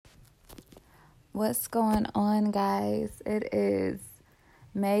What's going on, guys? It is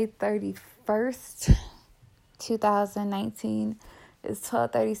May 31st, 2019. It's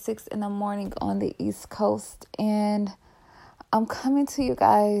 12:36 in the morning on the East Coast, and I'm coming to you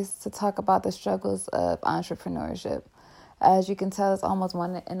guys to talk about the struggles of entrepreneurship. As you can tell, it's almost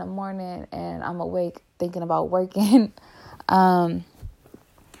 1 in the morning, and I'm awake thinking about working. um,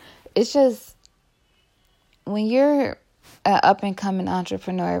 it's just when you're an up and coming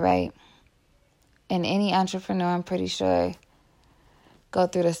entrepreneur, right? And any entrepreneur, I'm pretty sure, go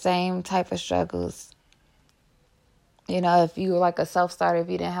through the same type of struggles. You know, if you were like a self-starter, if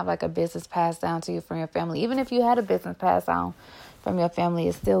you didn't have like a business passed down to you from your family, even if you had a business passed down from your family,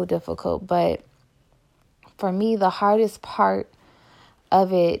 it's still difficult. But for me, the hardest part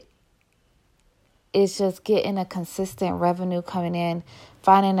of it is just getting a consistent revenue coming in,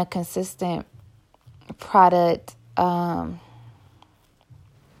 finding a consistent product.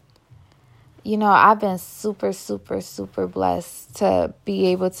 I've been super, super, super blessed to be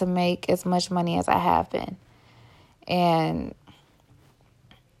able to make as much money as I have been. And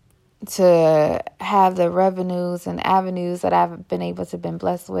to have the revenues and avenues that I've been able to been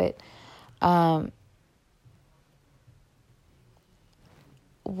blessed with.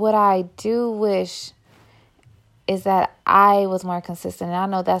 What I do wish is that I was more consistent. And I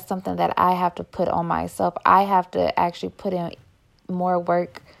know that's something that I have to put on myself. I have to actually put in more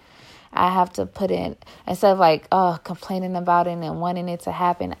work. I have to put in, instead of complaining about it and wanting it to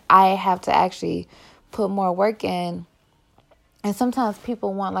happen, I have to actually put more work in. And sometimes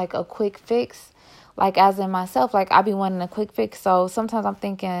people want like a quick fix, like as in myself, like I be wanting a quick fix. So sometimes I'm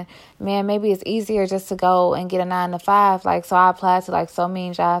thinking, man, maybe it's easier just to go and get a 9 to 5. Like, so I applied to like so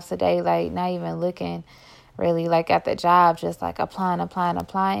many jobs today, like not even looking really like at the job, just like applying.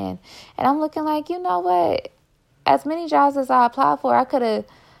 And I'm looking like, you know what? As many jobs as I applied for, I could have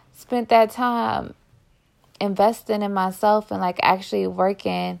spent that time investing in myself and like actually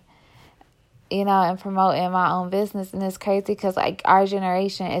working, and promoting my own business. And it's crazy because like our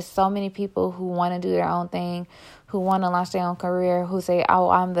generation is so many people who want to do their own thing, who want to launch their own career, who say, oh,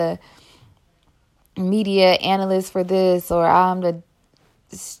 I'm the media analyst for this, or I'm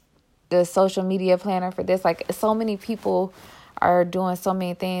the social media planner for this. Like, so many people are doing so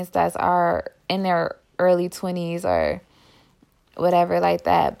many things that are in their early 20s or whatever like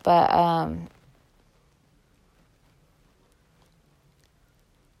that. But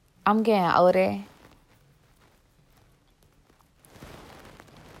I'm getting older.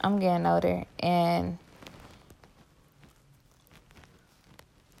 And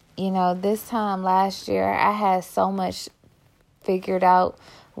this time last year, I had so much figured out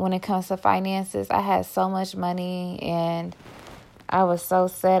when it comes to finances. I had so much money and I was so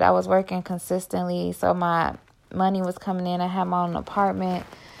set. I was working consistently, so my money was coming in. I had my own apartment.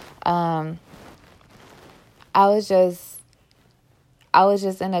 I was just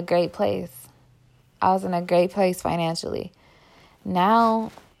in a great place. I was in a great place financially.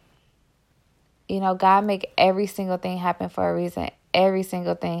 Now, God make every single thing happen for a reason. Every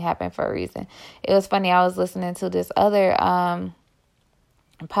single thing happened for a reason. It was funny. I was listening to this other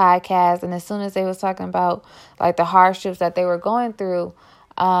podcast, and as soon as they was talking about like the hardships that they were going through,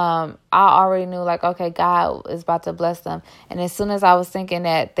 I already knew like, okay, God is about to bless them. And as soon as I was thinking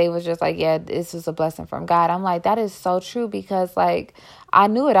that, they was just like, yeah, this was a blessing from God. I'm like, that is so true, because like I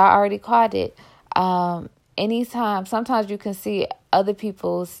knew it. I already caught it. Sometimes you can see other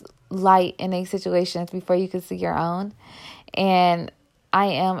people's light in their situations before you can see your own. And I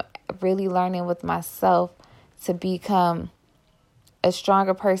am really learning with myself to become a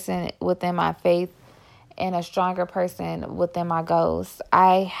stronger person within my faith and a stronger person within my goals.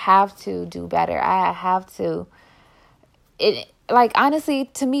 I have to do better. Honestly,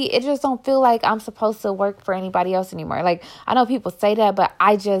 to me, it just don't feel like I'm supposed to work for anybody else anymore. Like, I know people say that, but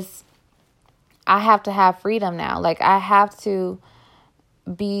I have to have freedom now. Like, I have to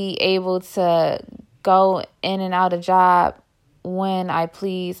be able to go in and out of job when I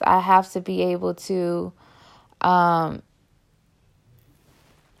please. I have to be able to,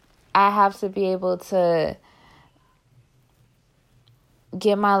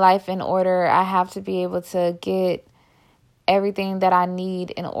 get my life in order. I have to be able to get everything that I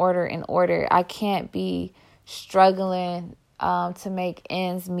need in order. I can't be struggling to make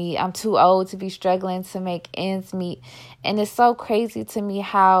ends meet. I'm too old to be struggling to make ends meet. And it's so crazy to me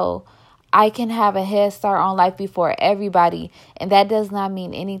how I can have a head start on life before everybody. And that does not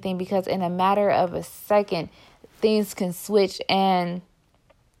mean anything, because in a matter of a second, things can switch and,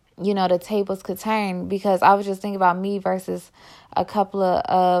 the tables could turn. Because I was just thinking about me versus a couple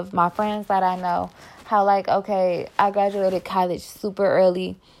of my friends that I know. How, like, okay, I graduated college super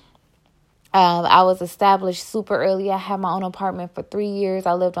early. I was established super early. I had my own apartment for 3 years.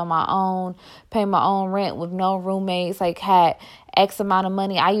 I lived on my own, paid my own rent with no roommates, like had X amount of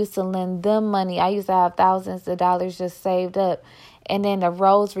money. I used to lend them money. I used to have thousands of dollars just saved up. And then the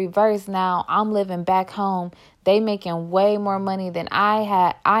roles reversed. Now I'm living back home. They making way more money than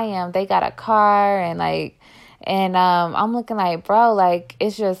I am. They got a car and I'm looking like, bro, like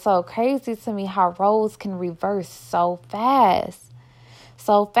it's just so crazy to me how roles can reverse so fast.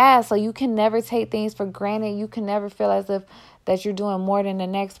 So fast. So you can never take things for granted. You can never feel as if that you're doing more than the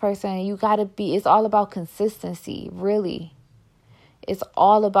next person. You got to it's all about consistency, really. It's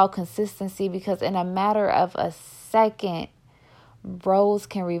all about consistency because in a matter of a second, roles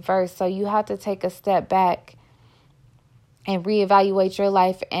can reverse. So you have to take a step back and reevaluate your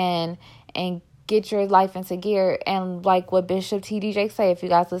life and get your life into gear. And like what Bishop T.D. Jakes say, if you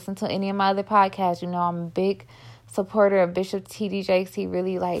guys listen to any of my other podcasts, you know I'm a big supporter of Bishop T.D. Jakes. He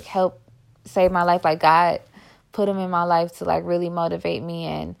really like helped save my life. Like God put him in my life to like really motivate me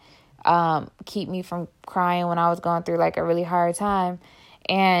and keep me from crying when I was going through like a really hard time.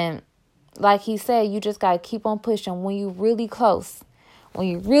 And like he said, you just got to keep on pushing. When you're really close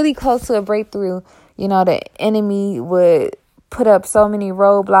to a breakthrough, you know, the enemy would put up so many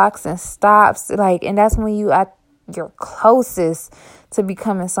roadblocks and stops. Like, and that's when you at your closest to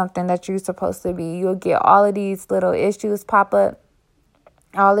becoming something that you're supposed to be. You'll get all of these little issues pop up.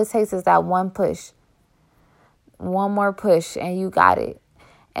 All it takes is that one push. One more push and you got it.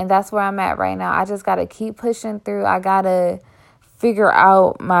 And that's where I'm at right now. I just got to keep pushing through. I got to figure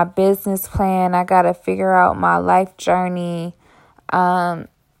out my business plan. I got to figure out my life journey.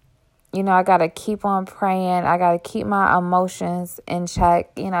 You know, I got to keep on praying. I got to keep my emotions in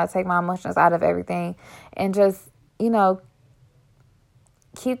check. You know, take my emotions out of everything. And just, you know,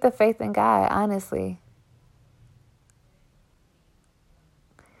 keep the faith in God, honestly.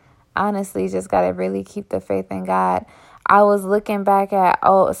 Honestly, just got to really keep the faith in God. I was looking back at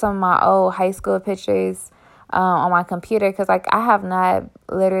some of my old high school pictures on my computer because, like, I have not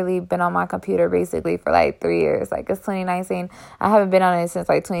literally been on my computer basically for, like, 3 years. Like, it's 2019. I haven't been on it since,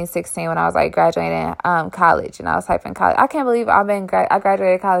 like, 2016 when I was, like, graduating college, and I was typing college. I can't believe I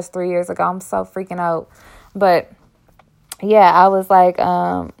graduated college 3 years ago. I'm so freaking out. But, yeah, I was, like,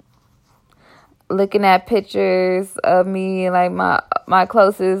 looking at pictures of me and, like, my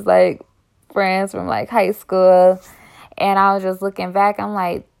closest, like, friends from, like, high school. And I was just looking back. I'm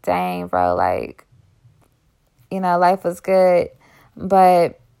like, dang, bro, like, you know, life was good.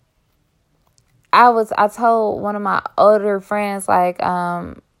 But I told one of my older friends, like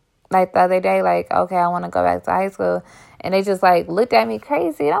the other day, like, okay, I want to go back to high school. And they just, like, looked at me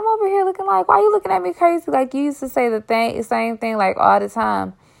crazy. And I'm over here looking like, why are you looking at me crazy? Like, you used to say the same thing, like, all the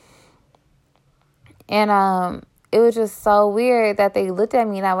time. And it was just so weird that they looked at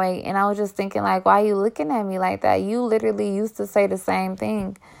me that way. And I was just thinking, like, why are you looking at me like that? You literally used to say the same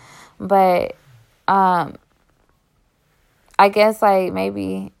thing. But I guess, like,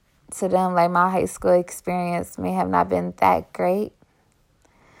 maybe to them, like, my high school experience may have not been that great.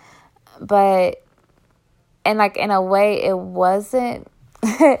 But, and, like, in a way, it wasn't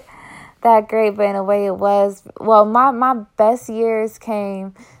that great, but in a way it was. Well, my best years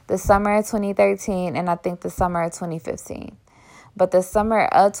came the summer of 2013 and I think the summer of 2015. But the summer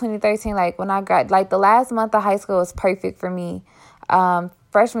of 2013, like, when I got, like, the last month of high school was perfect for me.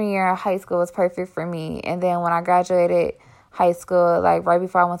 Freshman year of high school was perfect for me. And then when I graduated high school, like, right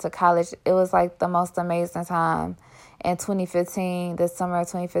before I went to college, it was, like, the most amazing time. And 2015, the summer of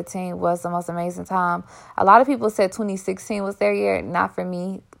 2015 was the most amazing time. A lot of people said 2016 was their year. Not for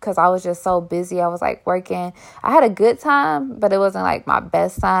me, because I was just so busy. I was, like, working. I had a good time, but it wasn't, like, my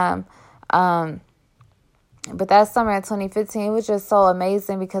best time. But that summer of 2015, it was just so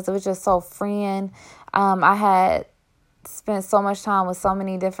amazing because it was just so freeing. I had spent so much time with so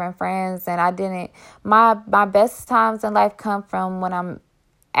many different friends, and my best times in life come from when I'm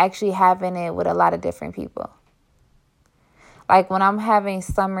actually having it with a lot of different people. Like, when I'm having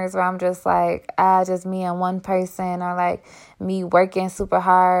summers where I'm just like, just me and one person, or like me working super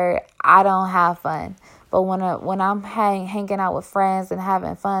hard, I don't have fun. But when I'm hanging out with friends and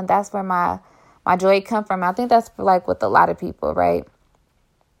having fun, that's where my joy come from. I think that's like with a lot of people, right?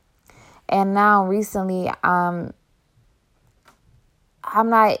 And now recently, I'm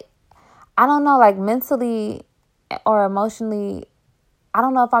not, I don't know, like, mentally or emotionally, I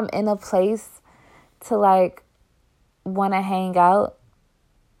don't know if I'm in a place to, like, want to hang out.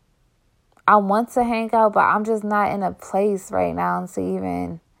 I want to hang out, but I'm just not in a place right now to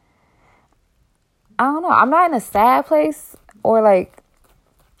even, I don't know, I'm not in a sad place or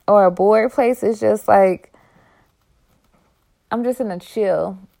a bored place. It's just like, I'm just in a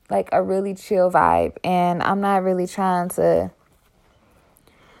chill like a really chill vibe. And I'm not really trying to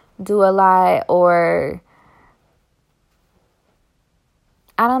do a lot, or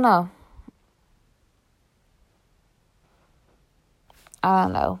I don't know.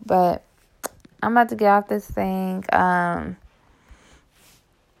 But I'm about to get off this thing. I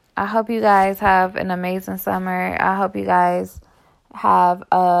hope you guys have an amazing summer. I hope you guys have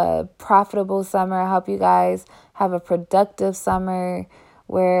a profitable summer. I hope you guys have a productive summer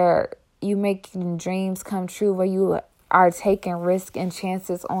where you making dreams come true, where you are taking risks and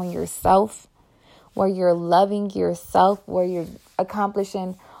chances on yourself, where you're loving yourself, where you're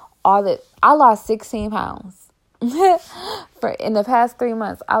accomplishing all that. I lost 16 pounds. In the past 3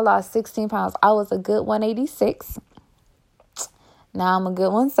 months, I lost 16 pounds. I was a good 186. Now I'm a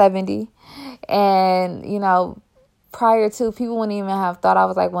good 170. And, prior to, people wouldn't even have thought I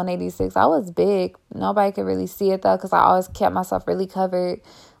was like 186. I was big. Nobody could really see it though, because I always kept myself really covered,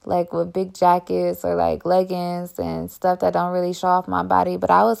 like with big jackets or like leggings and stuff that don't really show off my body. But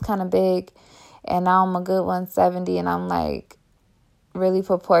I was kind of big, and now I'm a good 170, and I'm like really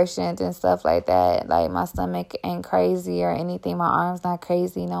proportioned and stuff like that. Like my stomach ain't crazy or anything. My arms not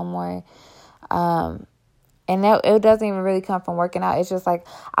crazy no more. And that, it doesn't even really come from working out. It's just like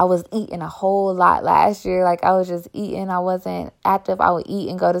I was eating a whole lot last year. Like I was just eating. I wasn't active. I would eat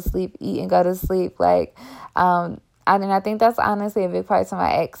and go to sleep, eat and go to sleep. Like, I think that's honestly a big part to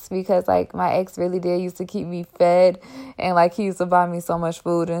my ex, because like my ex really did used to keep me fed, and like he used to buy me so much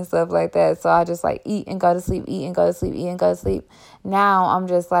food and stuff like that. So I just like eat and go to sleep, eat and go to sleep, eat and go to sleep. Now I'm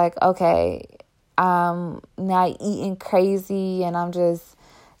just like, okay, I'm not eating crazy, and I'm just,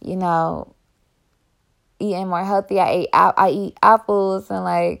 eating more healthy. I eat apples, and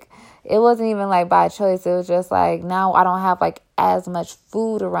like it wasn't even like by choice. It was just like now I don't have like as much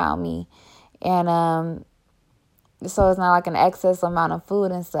food around me, and so it's not like an excess amount of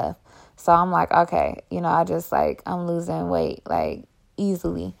food and stuff. So I'm like, okay, I just like I'm losing weight like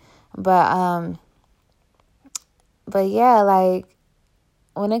easily, but yeah, like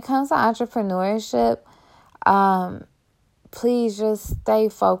when it comes to entrepreneurship, please just stay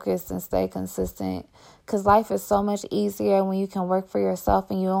focused and stay consistent. Because life is so much easier when you can work for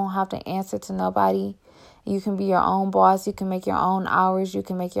yourself and you don't have to answer to nobody. You can be your own boss. You can make your own hours. You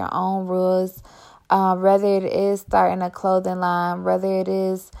can make your own rules. Whether it is starting a clothing line, whether it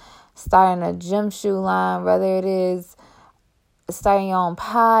is starting a gym shoe line, whether it is starting your own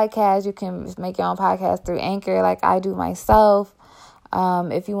podcast. You can make your own podcast through Anchor like I do myself.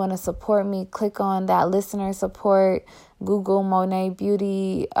 If you want to support me, click on that listener support. Google Monet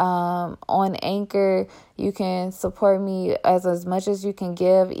Beauty on Anchor. You can support me as much as you can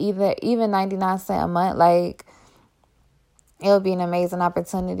give, even 99 cents a month. Like, it'll be an amazing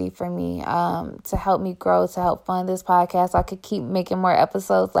opportunity for me to help me grow, to help fund this podcast. I could keep making more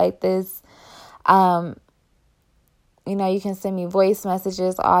episodes like this. You can send me voice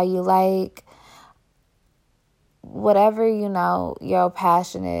messages all you like. Whatever, your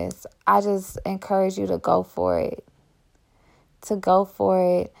passion is, I just encourage you to go for it.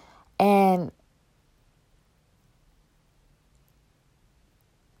 And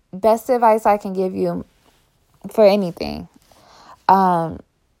best advice I can give you for anything.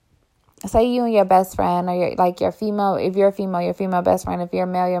 Say you and your best friend, or your female, if you're a female, your female best friend, if you're a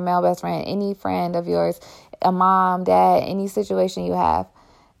male, your male best friend, any friend of yours, a mom, dad, any situation you have.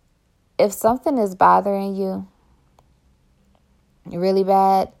 If something is bothering you really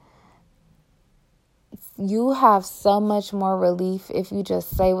bad, you have so much more relief if you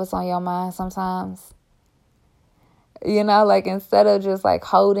just say what's on your mind sometimes. Like instead of just like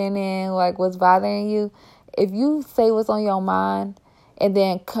holding in like what's bothering you, if you say what's on your mind and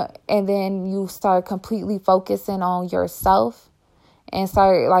then you start completely focusing on yourself and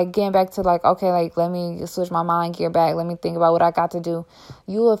start like getting back to like, okay, like let me switch my mind gear back. Let me think about what I got to do.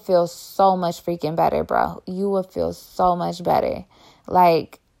 You will feel so much freaking better, bro. You will feel so much better.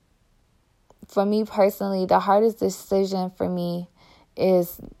 Like, for me personally, the hardest decision for me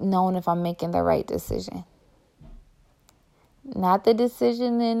is knowing if I'm making the right decision. Not the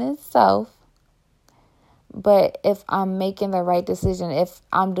decision in itself, but if I'm making the right decision, if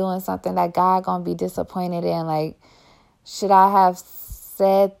I'm doing something that God gonna be disappointed in. Like, should I have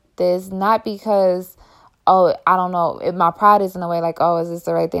said this? Not because, I don't know, if my pride is in the way, like, is this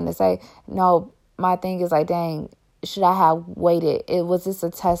the right thing to say? No, my thing is like, dang, should I have waited? Was this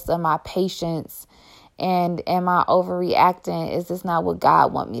a test of my patience? And am I overreacting? Is this not what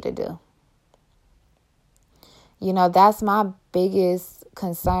God want me to do? That's my biggest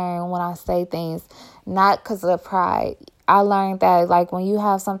concern when I say things, not because of pride. I learned that like when you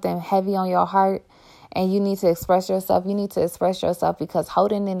have something heavy on your heart and you need to express yourself, you need to express yourself, because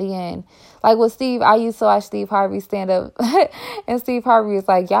holding it in, like with Steve, I used to watch Steve Harvey stand up and Steve Harvey is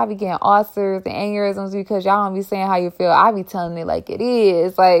like, y'all be getting ulcers and aneurysms because y'all don't be saying how you feel. I be telling it like it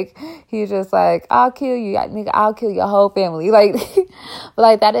is. Like, he's just like, I'll kill you, nigga, I'll kill your whole family. Like, but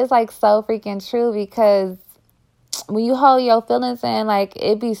like, that is like so freaking true, because when you hold your feelings in, like,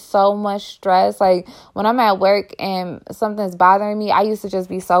 it be so much stress. Like, when I'm at work and something's bothering me, I used to just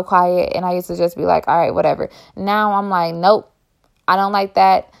be so quiet and I used to just be like, all right, whatever. Now I'm like, nope, I don't like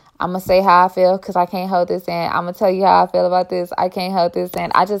that. I'm going to say how I feel because I can't hold this in. I'm going to tell you how I feel about this. I can't hold this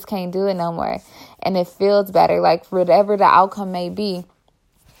in. I just can't do it no more. And it feels better. Like, whatever the outcome may be,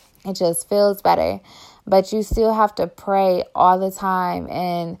 it just feels better. But you still have to pray all the time.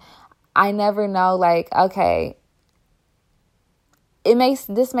 And I never know, like, okay,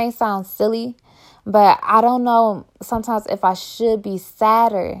 this may sound silly, but I don't know sometimes if I should be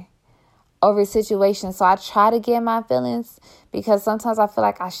sadder over situations. So I try to get my feelings, because sometimes I feel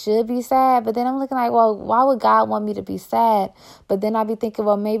like I should be sad, but then I'm looking like, well, why would God want me to be sad? But then I be thinking,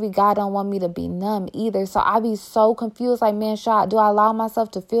 well, maybe God don't want me to be numb either. So I be so confused, like, man, do I allow myself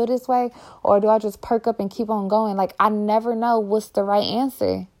to feel this way, or do I just perk up and keep on going? Like, I never know what's the right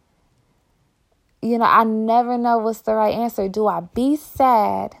answer. You know, I never know what's the right answer. Do I be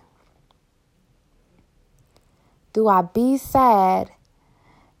sad? Do I be sad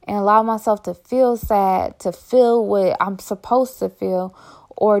and allow myself to feel sad, to feel what I'm supposed to feel?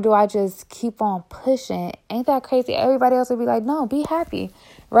 Or do I just keep on pushing? Ain't that crazy? Everybody else would be like, no, be happy,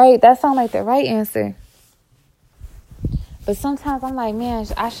 right? That sounds like the right answer. But sometimes I'm like, man,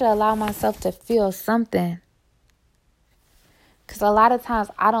 I should allow myself to feel something. Because a lot of times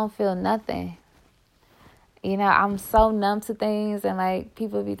I don't feel nothing. You know, I'm so numb to things, and like,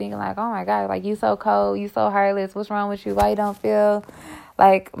 people be thinking like, oh my God, like, you so cold, you so heartless, what's wrong with you? Why you don't feel?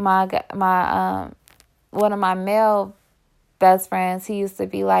 Like, my one of my male best friends, he used to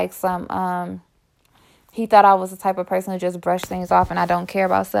be like he thought I was the type of person who just brush things off and I don't care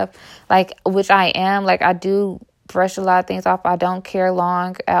about stuff, like, which I am. Like, I do brush a lot of things off. I don't care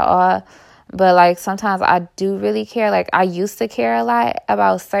long at all. But like, sometimes I do really care. Like, I used to care a lot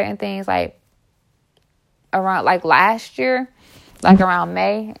about certain things, like around like last year, like around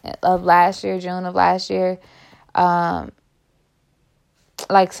May of last year, June of last year,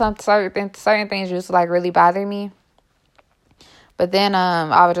 like some certain things used to like really bother me. But then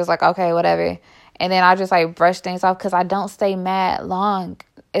I was just like, okay, whatever. And then I just like brush things off, because I don't stay mad long,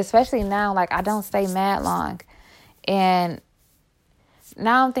 especially now. Like, I don't stay mad long. And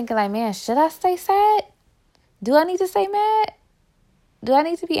now I'm thinking like, man, should I stay sad? Do I need to stay mad? Do I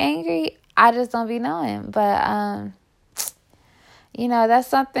need to be angry? I just don't be knowing. But you know, that's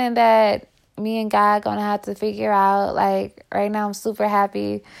something that me and God gonna have to figure out. Like, right now I'm super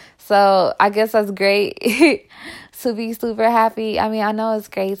happy, so I guess that's great to be super happy. I mean, I know it's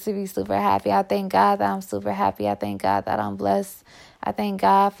great to be super happy. I thank God that I'm super happy. I thank God that I'm blessed. I thank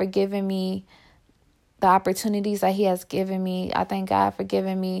God for giving me the opportunities that He has given me. I thank God for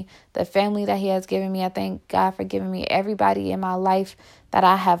giving me the family that He has given me. I thank God for giving me everybody in my life that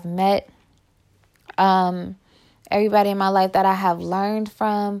I have met. Everybody in my life that I have learned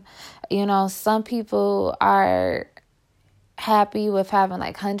from. You know, some people are happy with having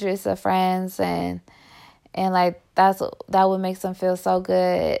like hundreds of friends, and like that would make them feel so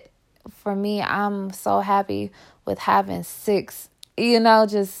good. For me, I'm so happy with having 6, you know,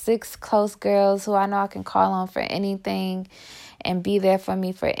 just 6 close girls who I know I can call on for anything and be there for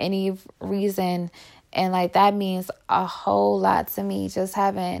me for any reason. And like, that means a whole lot to me, just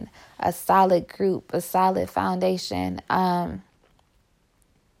having a solid group, a solid foundation. I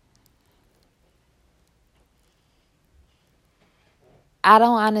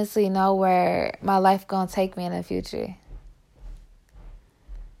don't honestly know where my life gonna take me in the future.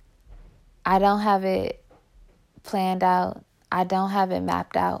 I don't have it planned out. I don't have it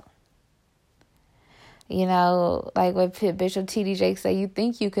mapped out. You know, like what Bishop T.D. Jakes say, you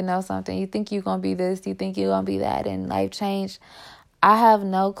think you can know something. You think you're going to be this. You think you're going to be that. And life change. I have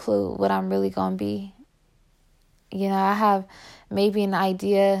no clue what I'm really going to be. You know, I have maybe an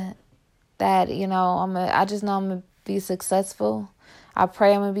idea that, you know, I just know I'm going to be successful. I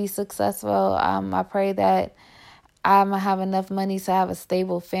pray I'm going to be successful. I pray that I'm going to have enough money to have a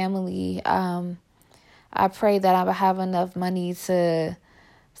stable family. I pray that I will have enough money to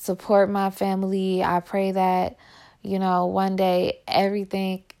support my family. I pray that, you know, one day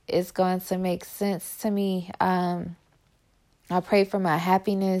everything is going to make sense to me. I pray for my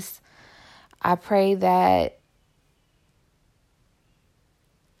happiness. I pray that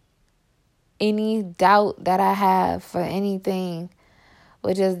any doubt that I have for anything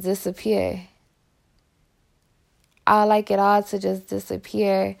would just disappear. I like it all to just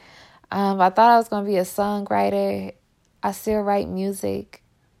disappear. I thought I was going to be a songwriter. I still write music.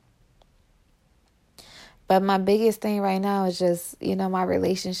 But my biggest thing right now is just, my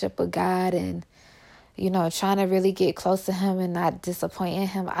relationship with God and, trying to really get close to him and not disappointing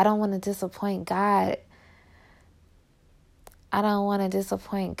him. I don't want to disappoint God. I don't want to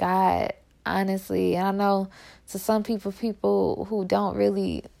disappoint God, honestly. And I know to some people who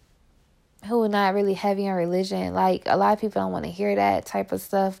who are not really heavy on religion, like a lot of people don't want to hear that type of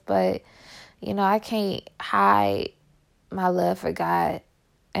stuff. But, I can't hide my love for God.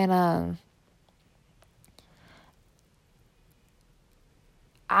 And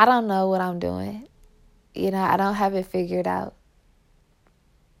I don't know what I'm doing. I don't have it figured out.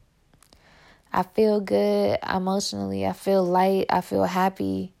 I feel good emotionally. I feel light. I feel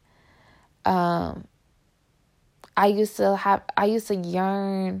happy. I used to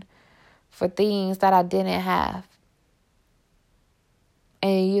yearn for things that I didn't have.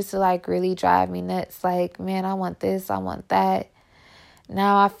 And it used to really drive me nuts. Like, man, I want this, I want that.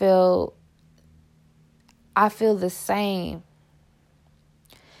 Now I feel the same.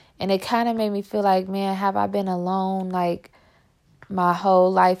 And it kind of made me feel like, man, have I been alone my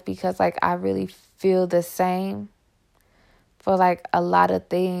whole life? Because I really feel the same for a lot of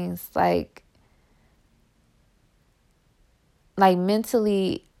things.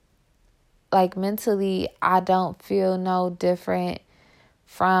 Mentally, I don't feel no different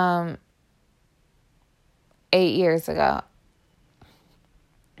from 8 years ago.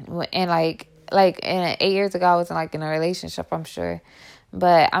 And and 8 years ago I wasn't in a relationship, I'm sure.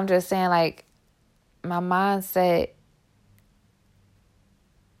 But I'm just saying my mindset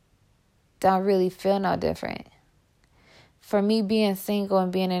don't really feel no different. For me, being single and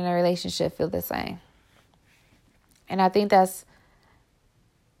being in a relationship feel the same. And I think that's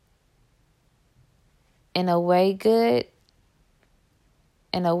in a way good.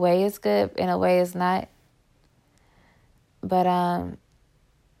 In a way it's good. In a way it's not. But,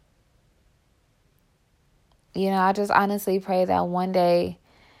 I just honestly pray that one day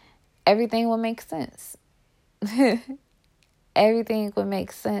everything will make sense. Everything will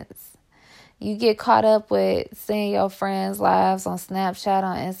make sense. You get caught up with seeing your friends' lives on Snapchat,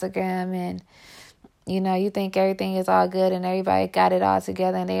 on Instagram, and, you think everything is all good and everybody got it all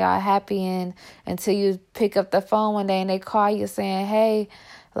together and they all happy, and until you pick up the phone one day and they call you saying, hey,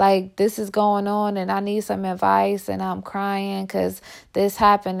 this is going on and I need some advice and I'm crying because this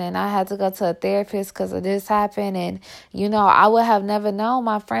happened and I had to go to a therapist because of this happened. And, I would have never known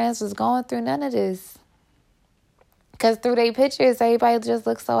my friends was going through none of this. Because through their pictures, everybody just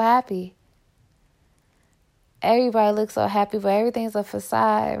looks so happy. Everybody looks so happy, but everything's a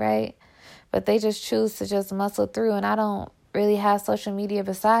facade, right? But they just choose to just muscle through. And I don't really have social media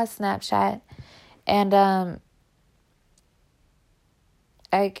besides Snapchat. And,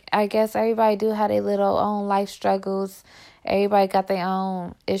 I guess everybody do have their little own life struggles. Everybody got their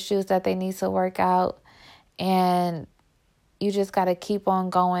own issues that they need to work out. And you just got to keep on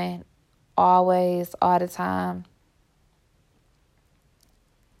going always, all the time.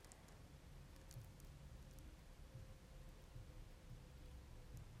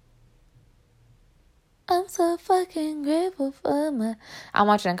 I'm so fucking grateful for I'm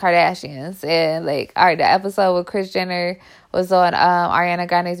watching Kardashians, and all right, the episode with Kris Jenner was on Ariana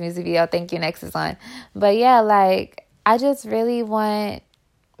Grande's music video. Thank You Next is on. But yeah, I just really want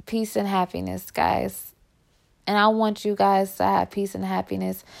peace and happiness, guys. And I want you guys to have peace and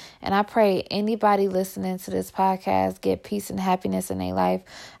happiness. And I pray anybody listening to this podcast get peace and happiness in their life.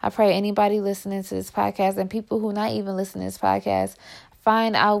 I pray anybody listening to this podcast and people who not even listening to this podcast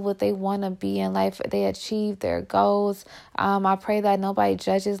find out what they want to be in life. They achieve their goals. I pray that nobody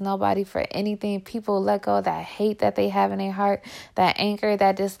judges nobody for anything. People let go of that hate that they have in their heart, that anger,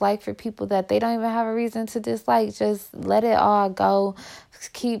 that dislike for people that they don't even have a reason to dislike. Just let it all go.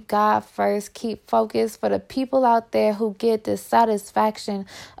 Keep God first. Keep focused. For the people out there who get the satisfaction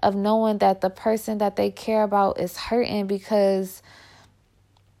of knowing that the person that they care about is hurting because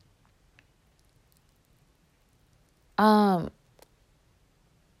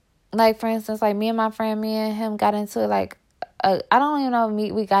for instance, me and my friend, me and him got into it I don't even know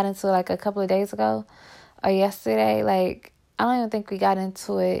we got into it a couple of days ago or yesterday. I don't even think we got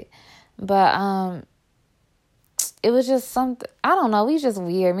into it, but it was just something. I don't know. We just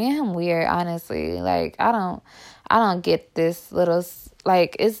weird. Me and him weird, honestly. I don't get this little.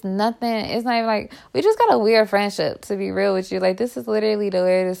 It's nothing. It's not even we just got a weird friendship. To be real with you, this is literally the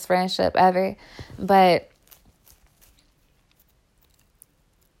weirdest friendship ever, but.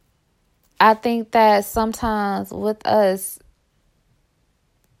 I think that sometimes with us,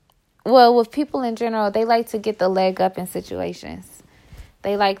 well, with people in general, they like to get the leg up in situations.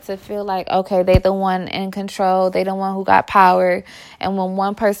 They like to feel like, okay, they the one in control. They the one who got power. And when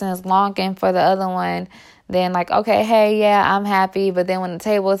one person is longing for the other one, then like, okay, hey, yeah, I'm happy. But then when the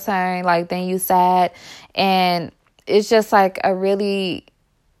tables turn, like, then you sad. And it's just like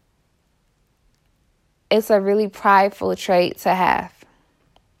it's a really prideful trait to have.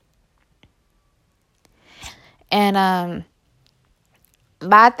 And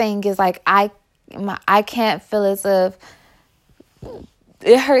my thing is like, I can't feel as if,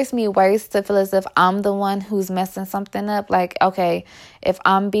 it hurts me worse to feel as if I'm the one who's messing something up. Like, okay, if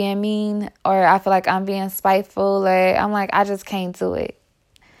I'm being mean or I feel like I'm being spiteful, or I'm like, I just can't do it.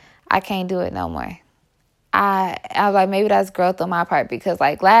 I can't do it no more. I like, maybe that's growth on my part, because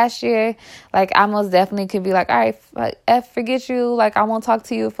like last year, like I most definitely could be like, all right, forget you. Like, I won't talk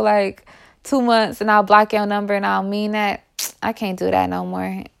to you for like 2 months and I'll block your number and I'll mean that. I can't do that no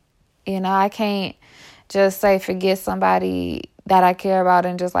more. I can't just say forget somebody that I care about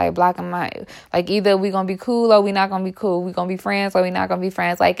and just like block them out. Like, either we gonna be cool or we not gonna be cool. We gonna be friends or we not gonna be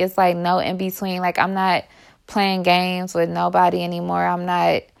friends. Like, it's like no in between. Like, I'm not playing games with nobody anymore. I'm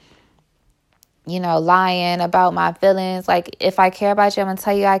not, lying about my feelings. Like, if I care about you, I'm gonna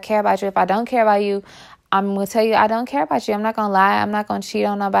tell you I care about you. If I don't care about you, I'm gonna tell you I don't care about you. I'm not gonna lie. I'm not gonna cheat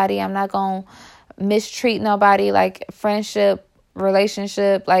on nobody. I'm not gonna mistreat nobody. Like, friendship,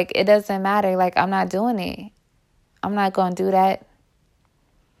 relationship, like, it doesn't matter. Like, I'm not doing it. I'm not going to do that.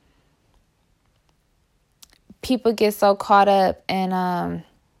 People get so caught up in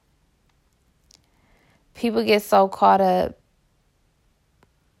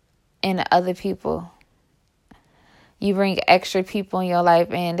other people. You bring extra people in your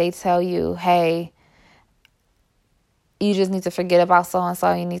life and they tell you, hey, you just need to forget about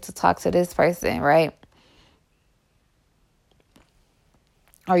so-and-so. You need to talk to this person, right?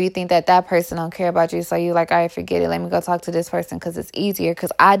 Or you think that person don't care about you, so you like, all right, forget it. Let me go talk to this person because it's easier.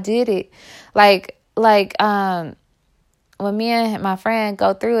 Because I did it. Like when me and my friend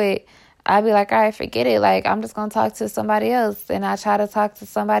go through it, I'd be like, all right, forget it. Like, I'm just gonna talk to somebody else, and I try to talk to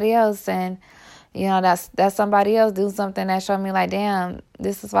somebody else, and that's somebody else do something that showed me like, damn,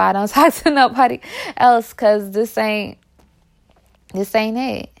 this is why I don't talk to nobody else, because this ain't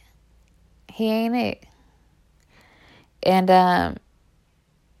it. He ain't it. And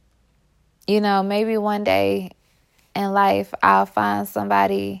maybe one day in life I'll find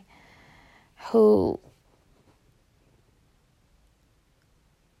somebody who,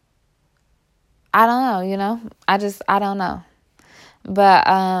 I don't know, I don't know.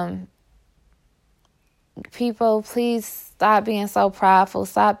 But people, please stop being so prideful.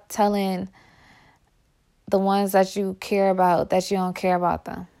 Stop telling the ones that you care about that you don't care about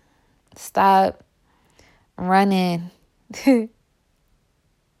them. Stop running.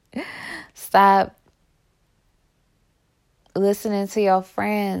 Stop listening to your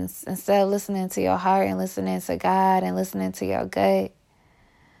friends instead of listening to your heart and listening to God and listening to your gut.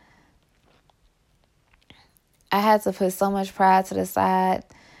 I had to put so much pride to the side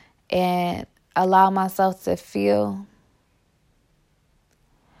and allow myself to feel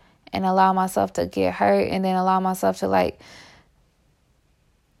and allow myself to get hurt, and then allow myself to like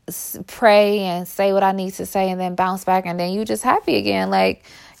pray and say what I need to say, and then bounce back, and then you just happy again. Like,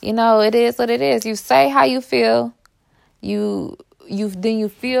 it is what it is. You say how you feel. You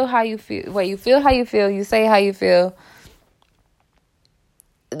feel how you feel. You feel how you feel. You say how you feel.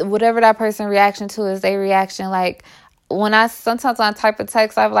 Whatever that person reaction to is their reaction. Like, sometimes when I type a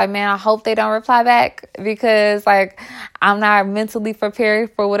text, I'm like, man, I hope they don't reply back, because like I'm not mentally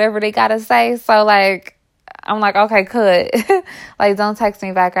prepared for whatever they gotta say. So like, I'm like, okay, good. Like, don't text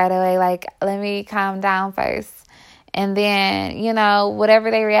me back right away. Like, let me calm down first. And then, whatever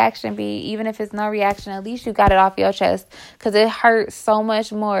their reaction be, even if it's no reaction, at least you got it off your chest, because it hurts so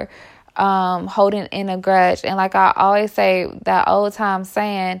much more holding in a grudge. And like I always say, that old time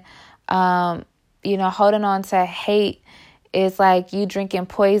saying, holding on to hate is like you drinking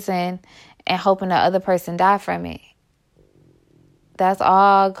poison and hoping the other person die from it. That's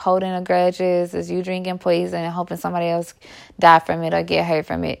all holding a grudge is you drinking poison and hoping somebody else die from it or get hurt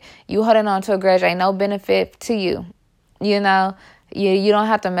from it. You holding on to a grudge ain't no benefit to you. You don't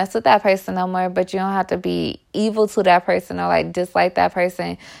have to mess with that person no more, but you don't have to be evil to that person or like dislike that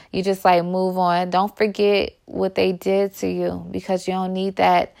person. You just like move on. Don't forget what they did to you, because you don't need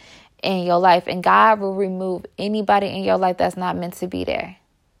that in your life. And God will remove anybody in your life that's not meant to be there.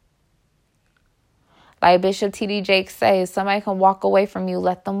 Like Bishop T.D. Jakes says, if somebody can walk away from you,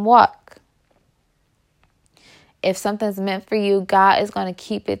 let them walk. If something's meant for you, God is going to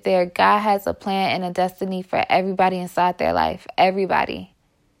keep it there. God has a plan and a destiny for everybody inside their life. Everybody.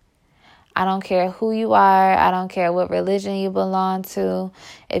 I don't care who you are. I don't care what religion you belong to.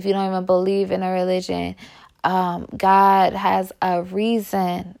 If you don't even believe in a religion, God has a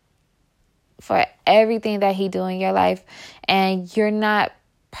reason for everything that he do in your life. And you're not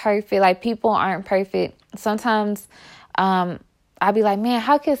perfect. Like, people aren't perfect. Sometimes I'll be like, man,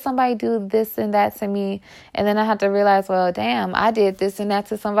 how can somebody do this and that to me? And then I have to realize, well, damn, I did this and that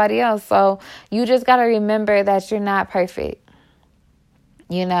to somebody else. So you just got to remember that you're not perfect,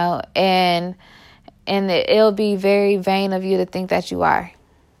 and it'll be very vain of you to think that you are.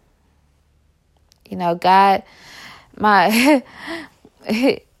 God,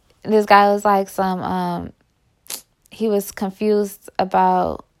 this guy was like he was confused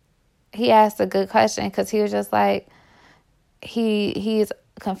about, he asked a good question because he was just like, he's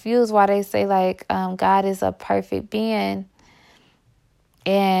confused why they say like God is a perfect being,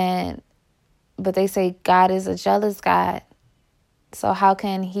 but they say God is a jealous God. So how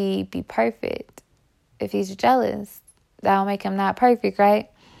can he be perfect if he's jealous? That'll make him not perfect, right?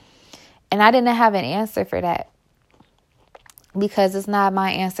 And I didn't have an answer for that because it's not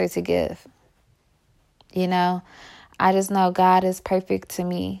my answer to give. I just know God is perfect to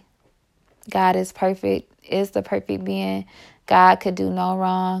me. God is perfect, is the perfect being. God could do no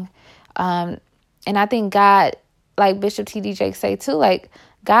wrong. And I think God, like Bishop T.D. Jakes say too, like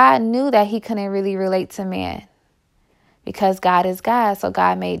God knew that he couldn't really relate to man because God is God. So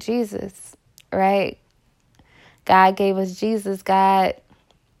God made Jesus, right? God gave us Jesus. God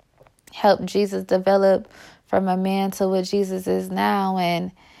helped Jesus develop from a man to what Jesus is now.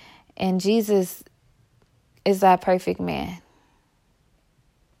 And Jesus is that perfect man.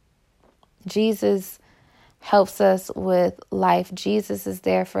 Jesus helps us with life. Jesus is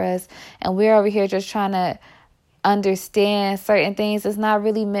there for us. And we're over here just trying to understand certain things. It's not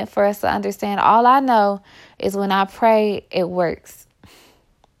really meant for us to understand. All I know is when I pray, it works.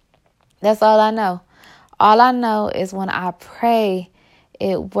 That's all I know. All I know is when I pray,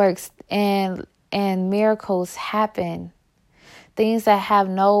 it works. And miracles happen. Things that have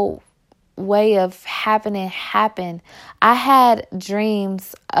no way of happening happen. I had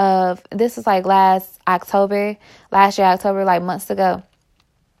dreams of, this is like last year October, like months ago.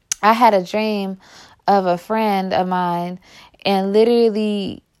 I had a dream of a friend of mine, and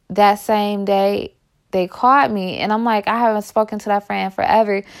literally that same day they called me, and I'm like, I haven't spoken to that friend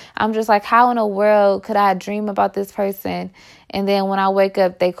forever. I'm just like, how in the world could I dream about this person and then when I wake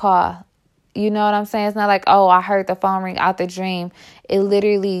up they call? You know what I'm saying? It's not like, oh, I heard the phone ring out the dream. It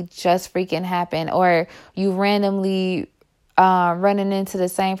literally just freaking happened. Or you randomly running into the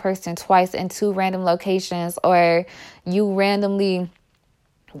same person twice in two random locations. Or you randomly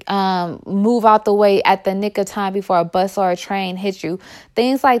move out the way at the nick of time before a bus or a train hits you.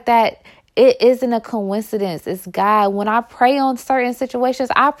 Things like that. It isn't a coincidence. It's God. When I pray on certain situations,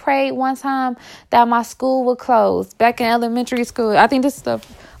 I prayed one time that my school would close back in elementary school. I think this is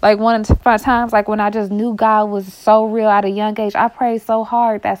one of 5 times, like when I just knew God was so real at a young age. I prayed so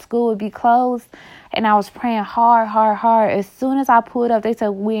hard that school would be closed. And I was praying hard. As soon as I pulled up, they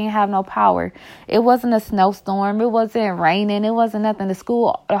said, we ain't have no power. It wasn't a snowstorm. It wasn't raining. It wasn't nothing.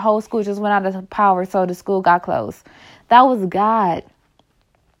 The whole school just went out of power. So the school got closed. That was God.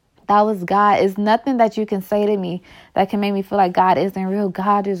 That was God. It's nothing that you can say to me that can make me feel like God isn't real.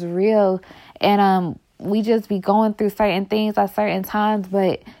 God is real. And we just be going through certain things at certain times,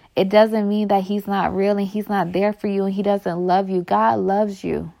 but it doesn't mean that he's not real and he's not there for you and he doesn't love you. God loves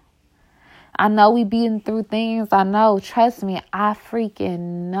you. I know we been through things. I know. Trust me. I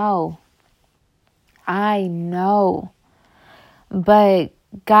freaking know. I know. But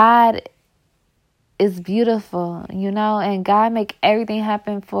God is beautiful, and God make everything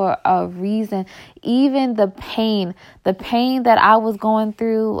happen for a reason. Even the pain that I was going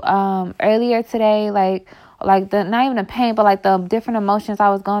through earlier today, like not even the pain, but like the different emotions I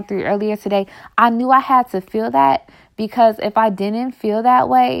was going through earlier today, I knew I had to feel that, because if I didn't feel that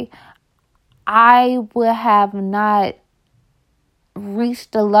way, I would have not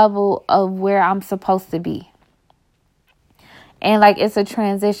reached the level of where I'm supposed to be. And like, it's a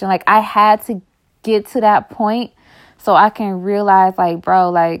transition. Like, I had to get to that point so I can realize, like, bro,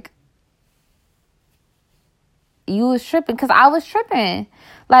 like, you was tripping, because I was tripping.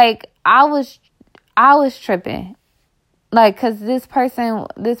 Like, I was tripping. Like, because this person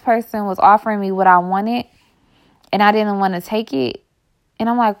was offering me what I wanted, and I didn't want to take it. And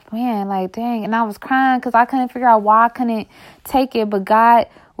I'm like, man, like, dang. And I was crying because I couldn't figure out why I couldn't take it. But God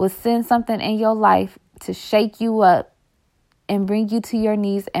will send something in your life to shake you up and bring you to your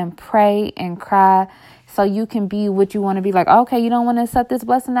knees and pray and cry so you can be what you want to be. Like, okay, you don't want to accept this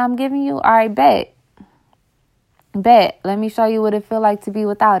blessing that I'm giving you? All right, bet. Let me show you what it feel like to be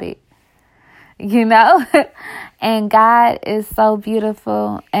without it. And God is so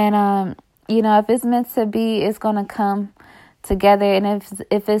beautiful. And, if it's meant to be, it's going to come together. And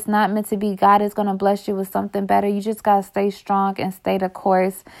if it's not meant to be, God is going to bless you with something better. You just got to stay strong and stay the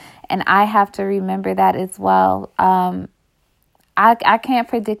course. And I have to remember that as well. I can't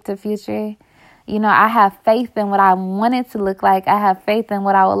predict the future. I have faith in what I want it to look like. I have faith in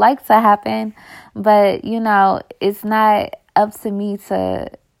what I would like to happen. But, it's not up to me to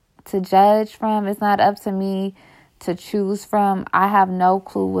judge from. It's not up to me to choose from. I have no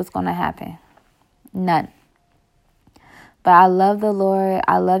clue what's going to happen. None. But I love the Lord.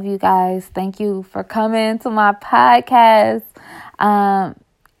 I love you guys. Thank you for coming to my podcast.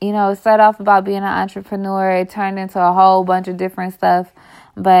 It started off about being an entrepreneur. It turned into a whole bunch of different stuff.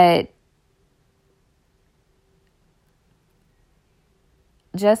 But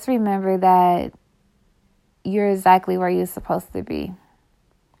just remember that you're exactly where you're supposed to be.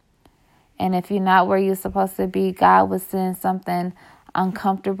 And if you're not where you're supposed to be, God will send something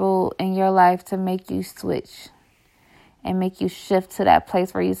uncomfortable in your life to make you switch and make you shift to that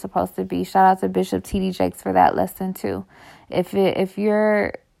place where you're supposed to be. Shout out to Bishop T.D. Jakes for that lesson too. If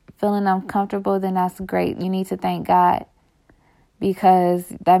you're feeling uncomfortable, then that's great. You need to thank God, because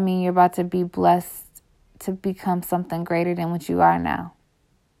that means you're about to be blessed to become something greater than what you are now.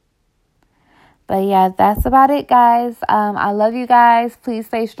 But yeah, that's about it, guys. I love you guys. Please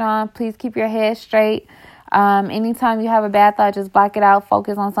stay strong. Please keep your head straight. Anytime you have a bad thought, just block it out.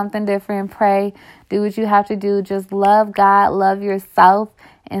 Focus on something different. Pray. Do what you have to do. Just love God, love yourself,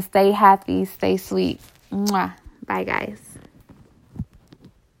 and stay happy, stay sweet. Mwah. Bye, guys.